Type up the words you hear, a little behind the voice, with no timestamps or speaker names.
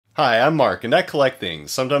Hi, I'm Mark, and I collect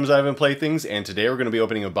things. Sometimes I even play things, and today we're going to be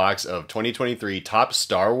opening a box of 2023 Top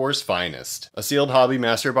Star Wars Finest. A sealed hobby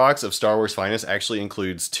master box of Star Wars Finest actually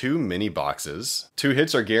includes 2 mini boxes. 2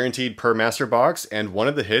 hits are guaranteed per master box, and one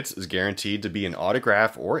of the hits is guaranteed to be an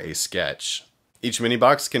autograph or a sketch. Each mini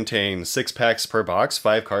box contains 6 packs per box,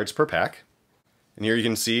 5 cards per pack. And here you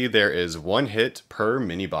can see there is 1 hit per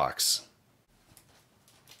mini box.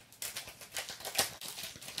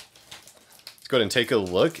 Go ahead and take a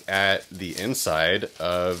look at the inside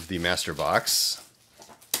of the master box.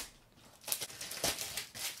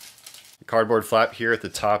 The cardboard flap here at the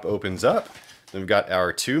top opens up. Then we've got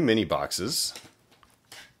our 2 mini boxes.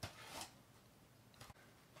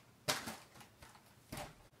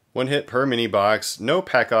 One hit per mini box. No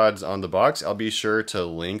pack odds on the box. I'll be sure to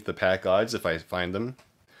link the pack odds if I find them.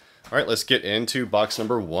 All right, let's get into box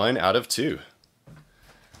number 1 out of 2.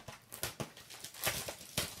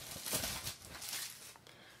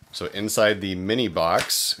 So inside the mini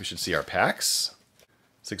box, we should see our packs.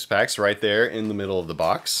 6 packs right there in the middle of the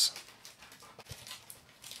box.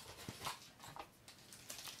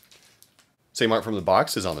 Same art from the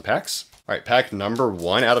box is on the packs. All right, pack number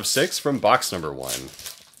 1 out of 6 from box number 1.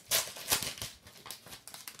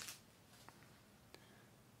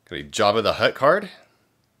 Got a Jabba the Hutt card.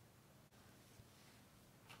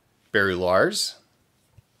 Beru Lars.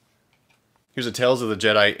 Here's a Tales of the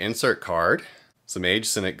Jedi insert card. Some Age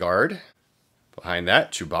Senate Guard. Behind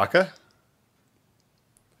that, Chewbacca.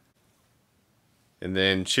 And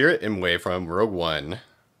then Chirrut Imwe from Rogue One.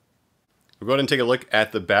 We'll go ahead and take a look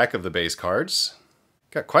at the back of the base cards.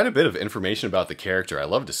 Got quite a bit of information about the character. I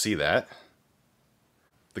love to see that.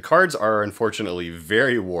 The cards are unfortunately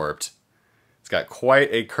very warped. It's got quite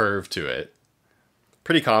a curve to it.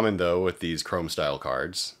 Pretty common though with these chrome style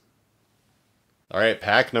cards. Alright,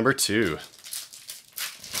 pack number 2.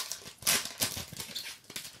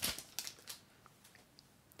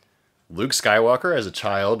 Luke Skywalker as a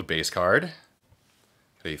child base card.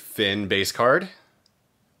 A Finn base card.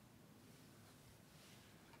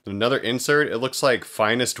 Another insert, it looks like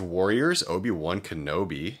Finest Warriors, Obi-Wan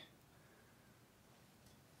Kenobi.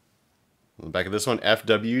 On the back of this one,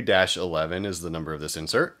 FW-11 is the number of this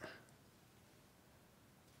insert.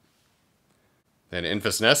 Then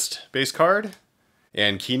Enfys Nest base card.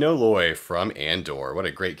 And Kino Loy from Andor. What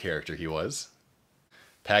a great character he was.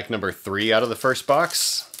 Pack number 3 out of the first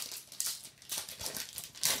box.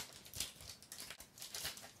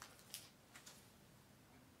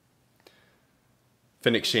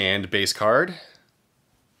 Fennec Shand base card.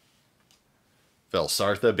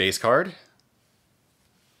 Velsartha base card.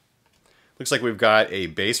 Looks like we've got a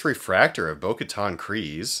base refractor of Bo-Katan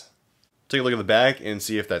Kryze. Take a look at the back and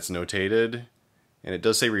see if that's notated. And it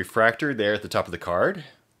does say refractor there at the top of the card.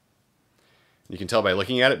 You can tell by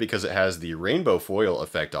looking at it because it has the rainbow foil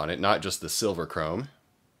effect on it, not just the silver chrome.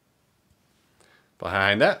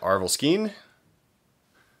 Behind that, Arvel Skeen.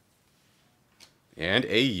 And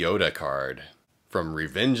a Yoda card from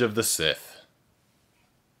Revenge of the Sith.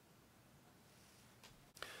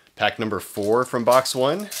 Pack number 4 from box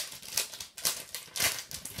 1.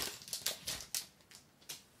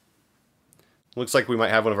 Looks like we might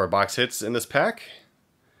have one of our box hits in this pack.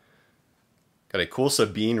 Got a cool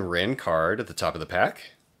Sabine Wren card at the top of the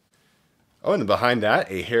pack. Oh, and then behind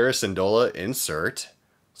that, a Hera Syndulla insert.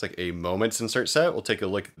 Looks like a Moments insert set. We'll take a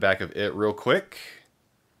look at the back of it real quick.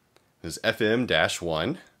 This is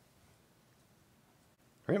FM-1.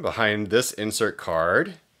 Right behind this insert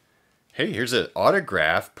card, hey, here's an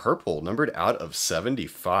autograph, purple, numbered out of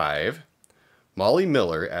 75. Molly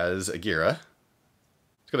Miller as Agira.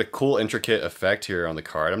 It's got a cool, intricate effect here on the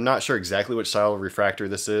card. I'm not sure exactly which style of refractor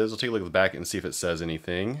this is. I'll take a look at the back and see if it says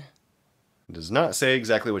anything. It does not say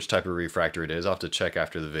exactly which type of refractor it is. I'll have to check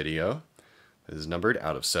after the video. It is numbered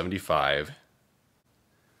out of 75.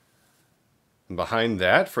 And behind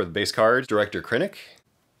that, for the base cards, Director Krennic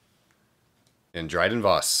and Dryden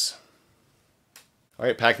Voss. All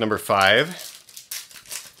right, pack number 5.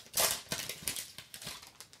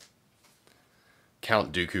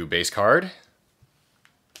 Count Dooku base card.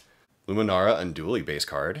 Luminara Unduli base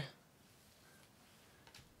card.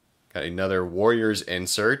 Got another Warriors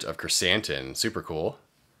insert of Chrysanthemum, super cool.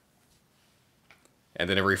 And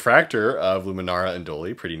then a refractor of Luminara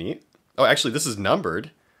Unduli, pretty neat. Oh, actually, this is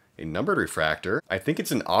numbered. A numbered refractor. I think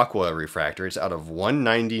it's an Aqua refractor. It's out of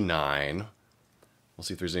 199. We'll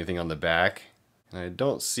see if there's anything on the back. And I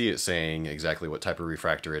don't see it saying exactly what type of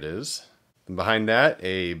refractor it is. And behind that,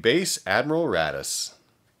 a base Admiral Raddus.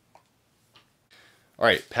 All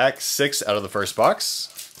right, pack 6 out of the first box.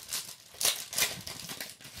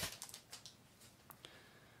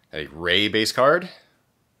 A Rey base card.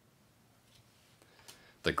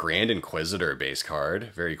 The Grand Inquisitor base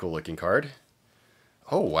card. Very cool looking card.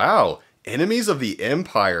 Oh, wow. Enemies of the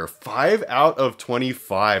Empire. 5 out of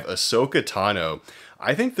 25. Ahsoka Tano.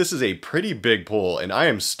 I think this is a pretty big pull, and I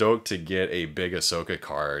am stoked to get a big Ahsoka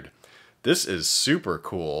card. This is super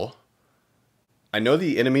cool. I know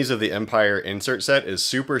the Enemies of the Empire insert set is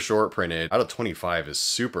super short printed. Out of 25 is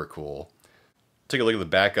super cool. Take a look at the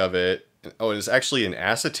back of it. Oh, it's actually an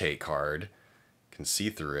acetate card. Can see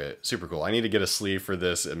through it. Super cool. I need to get a sleeve for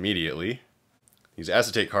this immediately. These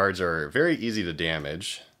acetate cards are very easy to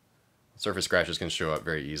damage. Surface scratches can show up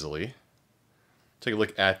very easily. Take a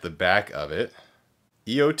look at the back of it.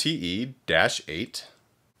 EOTE-8.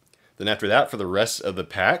 Then after that, for the rest of the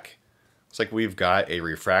pack, looks like we've got a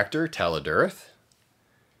Refractor Tal'Dareth.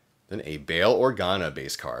 Then a Bail Organa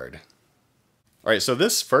base card. Alright, so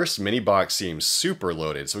this first mini box seems super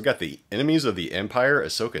loaded. So we got the Enemies of the Empire,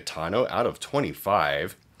 Ahsoka Tano, out of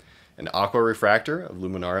 25. An Aqua Refractor of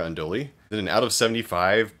Luminara Unduli. Then an out of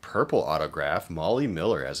 75 purple autograph, Molly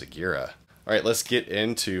Miller as Agira. Alright, let's get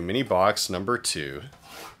into mini box number 2.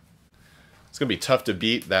 It's going to be tough to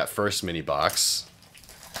beat that first mini box,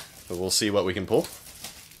 but we'll see what we can pull.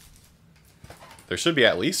 There should be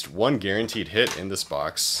at least one guaranteed hit in this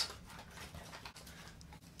box.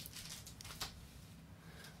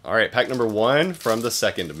 Alright, pack number 1 from the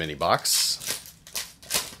second mini box.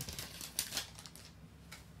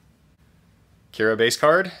 Kira base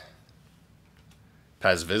card.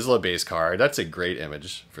 Paz Vizsla base card. That's a great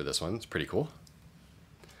image for this one. It's pretty cool.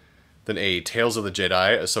 Then a Tales of the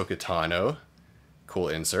Jedi Ahsoka Tano. Cool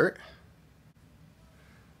insert.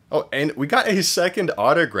 Oh, and we got a second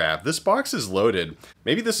autograph. This box is loaded.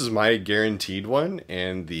 Maybe this is my guaranteed one,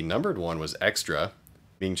 and the numbered one was extra.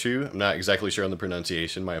 Ming Chu, I'm not exactly sure on the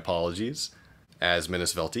pronunciation, my apologies, as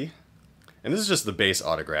Menace Velti. And this is just the base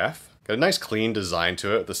autograph. Got a nice clean design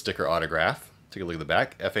to it, the sticker autograph. Take a look at the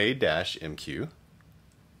back, FA-MQ. And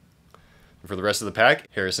for the rest of the pack,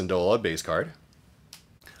 Harrison Dola base card.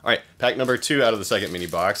 Alright, pack number 2 out of the second mini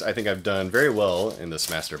box. I think I've done very well in this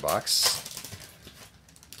master box.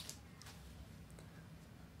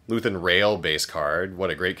 Luthen Rail base card. What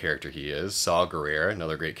a great character he is. Saw Gerrera,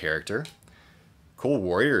 another great character. Cool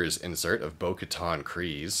Warriors insert of Bo-Katan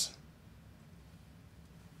Kryze.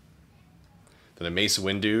 Then a Mace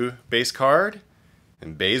Windu base card.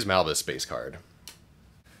 And Baze Malbus base card.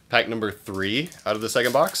 Pack number 3 out of the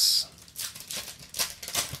second box.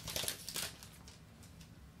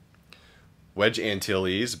 Wedge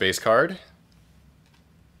Antilles base card.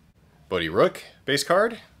 Bodhi Rook base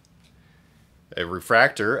card. A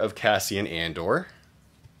Refractor of Cassian Andor.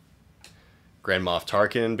 Grand Moff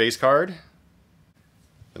Tarkin base card.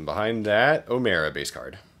 Then behind that, Omera base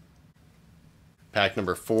card. Pack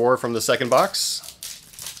number 4 from the second box.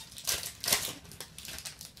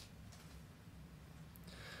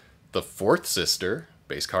 The Fourth Sister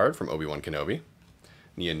base card from Obi-Wan Kenobi.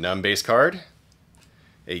 Nien Nunb base card.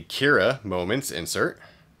 A Kira Moments insert.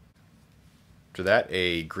 After that,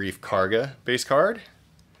 a Greef Karga base card.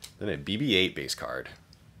 Then a BB-8 base card.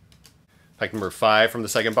 Pack number 5 from the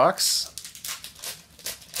second box.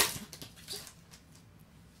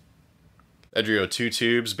 Edrio 2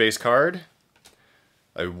 Tubes base card.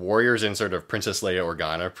 A Warriors insert of Princess Leia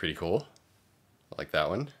Organa. Pretty cool. I like that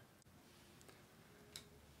one.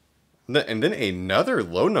 And then another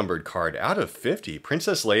low-numbered card out of 50.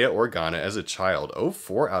 Princess Leia Organa as a child.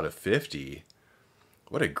 04 out of 50.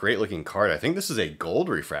 What a great-looking card. I think this is a gold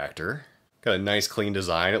refractor. Got a nice, clean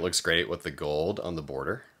design. It looks great with the gold on the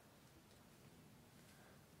border.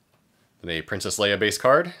 Then a Princess Leia base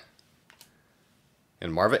card.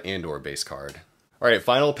 And Marva Andor base card. Alright,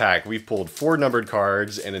 final pack. We've pulled 4 numbered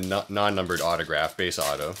cards and a non-numbered autograph, base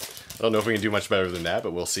auto. I don't know if we can do much better than that,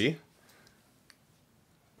 but we'll see.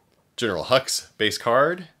 General Hux base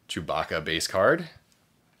card. Chewbacca base card.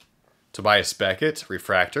 Tobias Beckett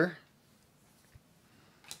refractor.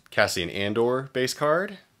 Cassian Andor base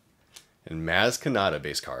card. And Maz Kanata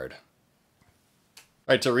base card.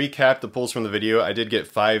 Alright, to recap the pulls from the video, I did get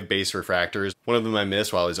 5 base refractors. One of them I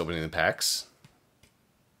missed while I was opening the packs.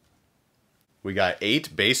 We got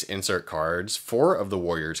 8 base insert cards, 4 of the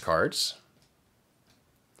Warriors cards,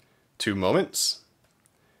 2 Moments,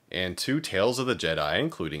 and 2 Tales of the Jedi,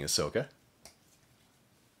 including Ahsoka.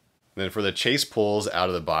 And then for the chase pulls out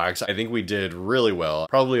of the box, I think we did really well.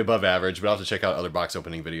 Probably above average, but I'll have to check out other box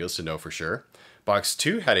opening videos to know for sure. Box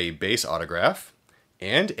 2 had a base autograph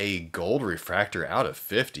and a gold refractor out of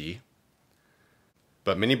 50.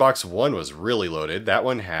 But mini box 1 was really loaded. That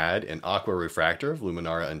one had an aqua refractor of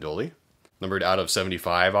Luminara Unduli, numbered out of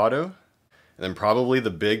 75 auto. And then probably the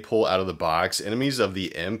big pull out of the box, Enemies of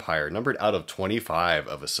the Empire, numbered out of 25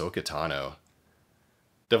 of Ahsoka Tano.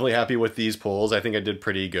 Definitely happy with these pulls. I think I did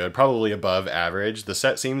pretty good, probably above average. The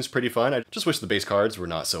set seems pretty fun. I just wish the base cards were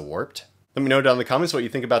not so warped. Let me know down in the comments what you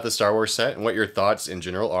think about the Star Wars set and what your thoughts in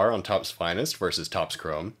general are on Topps Finest versus Topps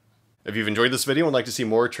Chrome. If you've enjoyed this video and would like to see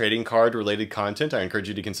more trading card related content, I encourage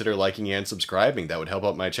you to consider liking and subscribing. That would help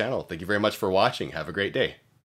out my channel. Thank you very much for watching. Have a great day.